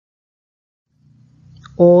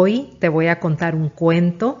Hoy te voy a contar un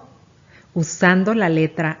cuento usando la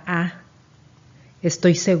letra A.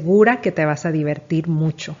 Estoy segura que te vas a divertir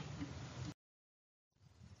mucho.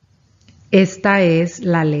 Esta es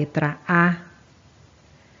la letra A.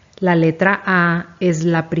 La letra A es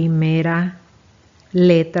la primera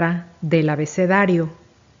letra del abecedario.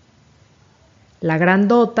 La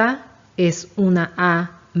grandota es una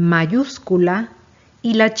A mayúscula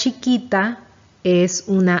y la chiquita es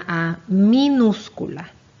una A minúscula.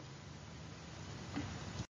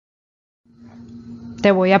 Te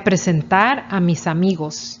voy a presentar a mis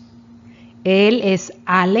amigos. Él es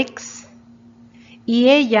Alex y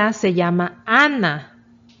ella se llama Ana.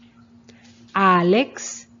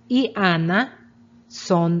 Alex y Ana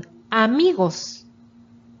son amigos.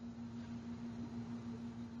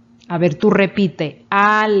 A ver, tú repite.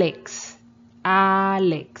 Alex,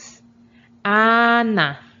 Alex,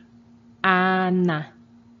 Ana, Ana,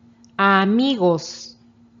 amigos,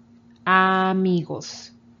 amigos.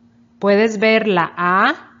 ¿Puedes ver la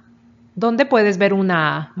A? ¿Dónde puedes ver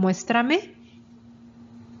una A? Muéstrame.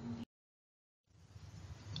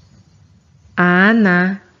 A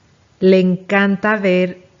Ana le encanta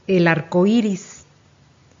ver el arco iris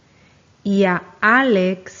y a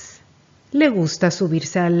Alex le gusta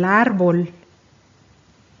subirse al árbol.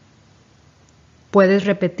 ¿Puedes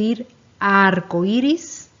repetir arco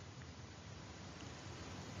iris?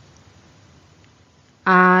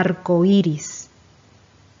 Arco iris.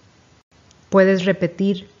 Puedes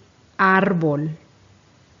repetir árbol.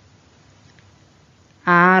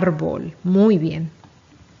 Árbol. Muy bien.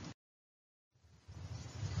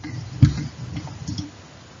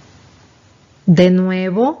 De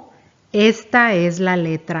nuevo, esta es la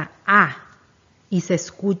letra A y se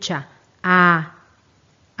escucha A,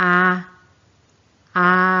 A,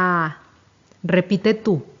 A. Repite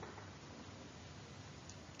tú.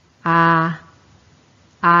 A,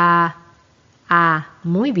 A, A.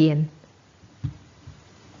 Muy bien.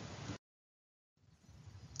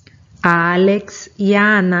 A Alex y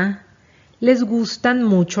a Ana les gustan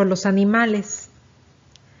mucho los animales.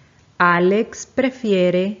 Alex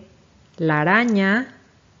prefiere la araña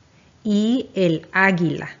y el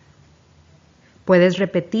águila. ¿Puedes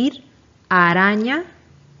repetir? Araña,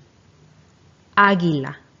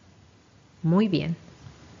 águila. Muy bien.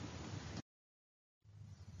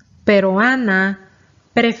 Pero Ana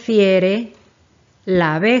prefiere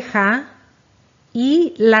la abeja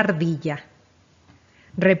y la ardilla.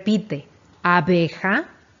 Repite, abeja.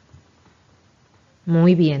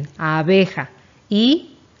 Muy bien, abeja.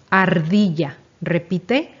 Y ardilla.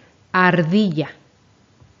 Repite, ardilla.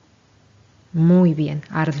 Muy bien,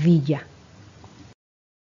 ardilla.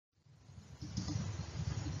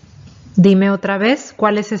 Dime otra vez,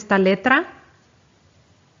 ¿cuál es esta letra?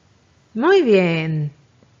 Muy bien,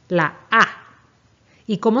 la A.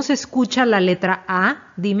 ¿Y cómo se escucha la letra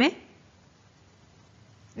A? Dime.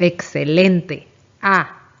 Excelente.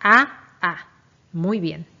 A, A. Muy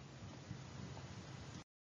bien.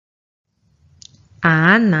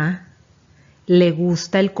 A Ana le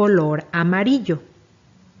gusta el color amarillo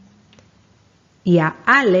y a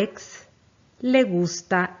Alex le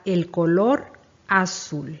gusta el color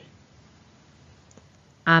azul.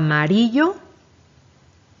 Amarillo,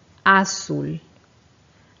 azul.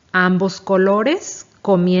 Ambos colores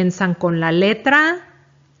comienzan con la letra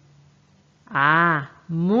A.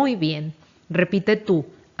 Muy bien. Repite tú.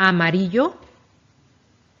 Amarillo.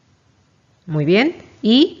 Muy bien.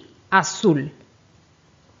 Y azul.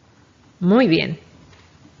 Muy bien.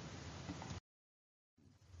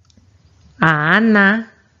 A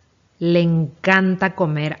Ana le encanta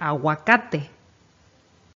comer aguacate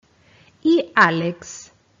y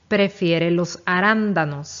Alex prefiere los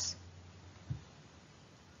arándanos.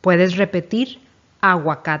 ¿Puedes repetir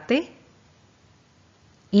aguacate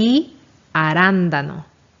y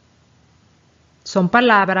arándano? Son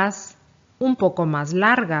palabras un poco más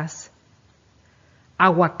largas.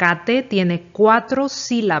 Aguacate tiene 4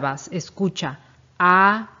 sílabas. Escucha,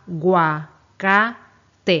 aguacate.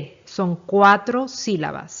 Son 4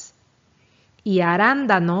 sílabas. Y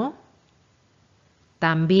arándano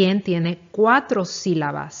también tiene 4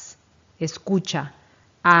 sílabas. Escucha,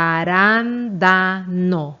 arándano.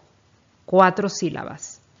 4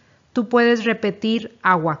 sílabas. ¿Tú puedes repetir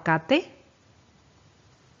aguacate?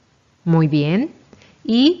 Muy bien.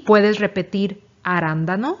 ¿Y puedes repetir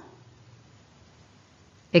arándano?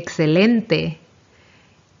 Excelente.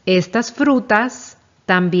 Estas frutas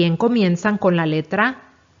también comienzan con la letra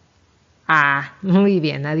A. Muy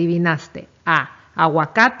bien, adivinaste. A.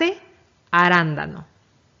 Aguacate, arándano.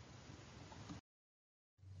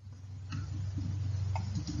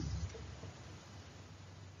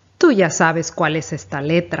 Tú ya sabes cuál es esta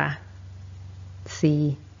letra.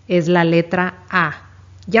 Sí, es la letra A.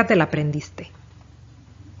 Ya te la aprendiste.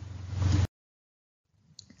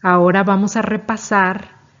 Ahora vamos a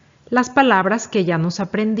repasar las palabras que ya nos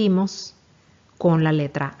aprendimos con la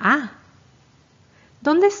letra A.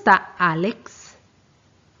 ¿Dónde está Alex?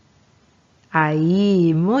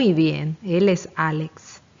 Ahí, muy bien, él es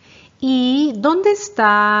Alex. ¿Y dónde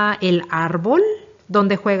está el árbol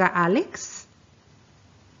donde juega Alex?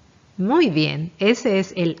 Muy bien, ese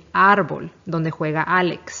es el árbol donde juega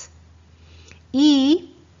Alex.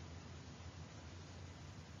 ¿Y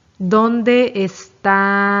dónde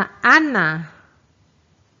está Ana?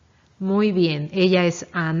 Muy bien, ella es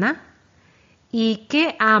Ana. ¿Y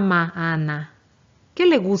qué ama Ana? ¿Qué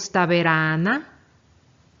le gusta ver a Ana?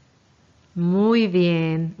 Muy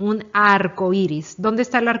bien, un arco iris. ¿Dónde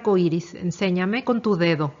está el arco iris? Enséñame con tu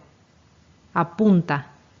dedo.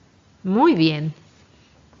 Apunta. Muy bien.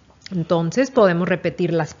 Entonces podemos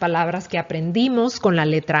repetir las palabras que aprendimos con la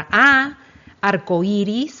letra A: arco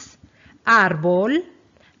iris, árbol,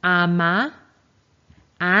 ama,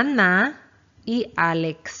 Ana y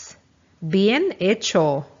Alex. Bien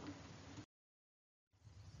hecho.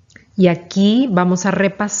 Y aquí vamos a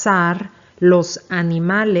repasar los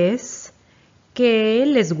animales que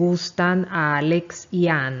les gustan a Alex y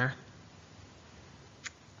a Ana.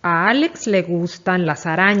 A Alex le gustan las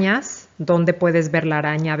arañas. ¿Dónde puedes ver la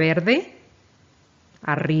araña verde?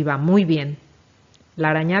 Arriba, muy bien. La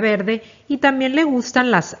araña verde. Y también le gustan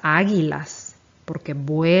las águilas, porque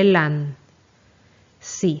vuelan.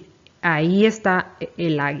 Sí, ahí está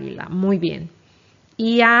el águila, muy bien.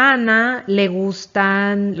 Y a Ana le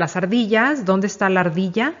gustan las ardillas. ¿Dónde está la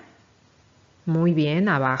ardilla? Muy bien,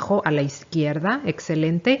 abajo, a la izquierda,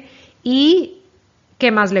 excelente. ¿Y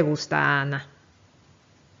qué más le gusta a Ana?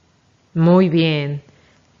 Muy bien,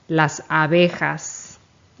 las abejas.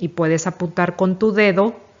 Y puedes apuntar con tu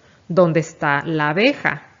dedo dónde está la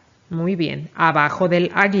abeja. Muy bien, abajo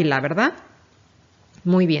del águila, ¿verdad?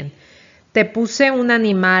 Muy bien. Te puse un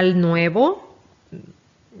animal nuevo.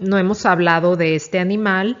 No hemos hablado de este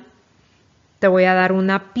animal. Te voy a dar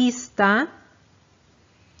una pista.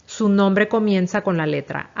 Su nombre comienza con la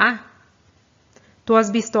letra A. ¿Tú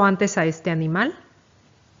has visto antes a este animal?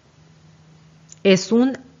 Es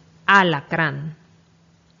un alacrán.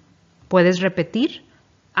 ¿Puedes repetir?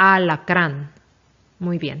 Alacrán.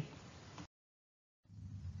 Muy bien.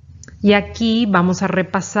 Y aquí vamos a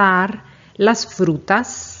repasar las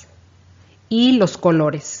frutas y los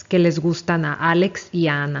colores que les gustan a Alex y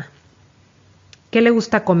a Ana. ¿Qué le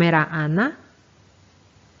gusta comer a Ana?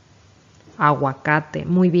 Aguacate.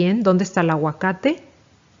 Muy bien. ¿Dónde está el aguacate?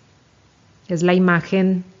 Es la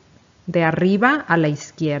imagen de arriba a la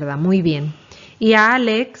izquierda. Muy bien. Y a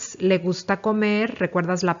Alex le gusta comer,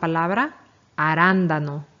 ¿recuerdas la palabra?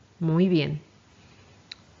 Arándano. Muy bien.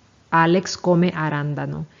 Alex come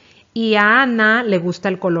arándano. Y a Ana le gusta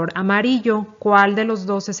el color amarillo. ¿Cuál de los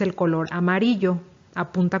dos es el color amarillo?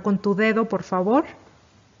 Apunta con tu dedo, por favor.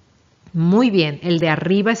 Muy bien, el de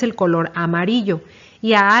arriba es el color amarillo.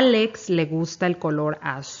 Y a Alex le gusta el color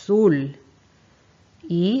azul.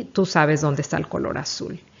 Y tú sabes dónde está el color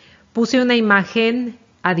azul. Puse una imagen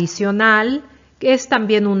adicional que es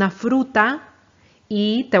también una fruta.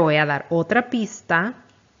 Y te voy a dar otra pista.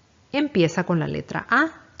 Empieza con la letra A.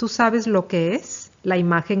 ¿Tú sabes lo que es? La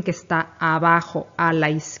imagen que está abajo a la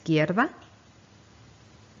izquierda.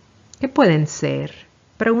 ¿Qué pueden ser?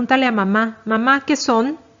 Pregúntale a mamá. Mamá, ¿qué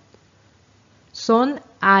son? Son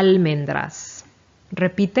almendras.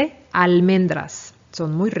 Repite, almendras.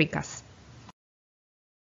 Son muy ricas.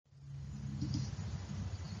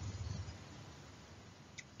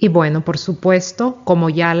 Y bueno, por supuesto, como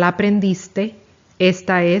ya la aprendiste,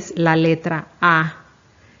 esta es la letra A.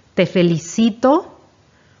 Te felicito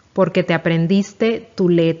porque te aprendiste tu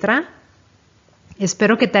letra.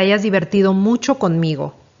 Espero que te hayas divertido mucho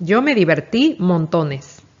conmigo. Yo me divertí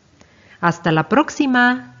montones. Hasta la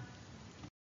próxima.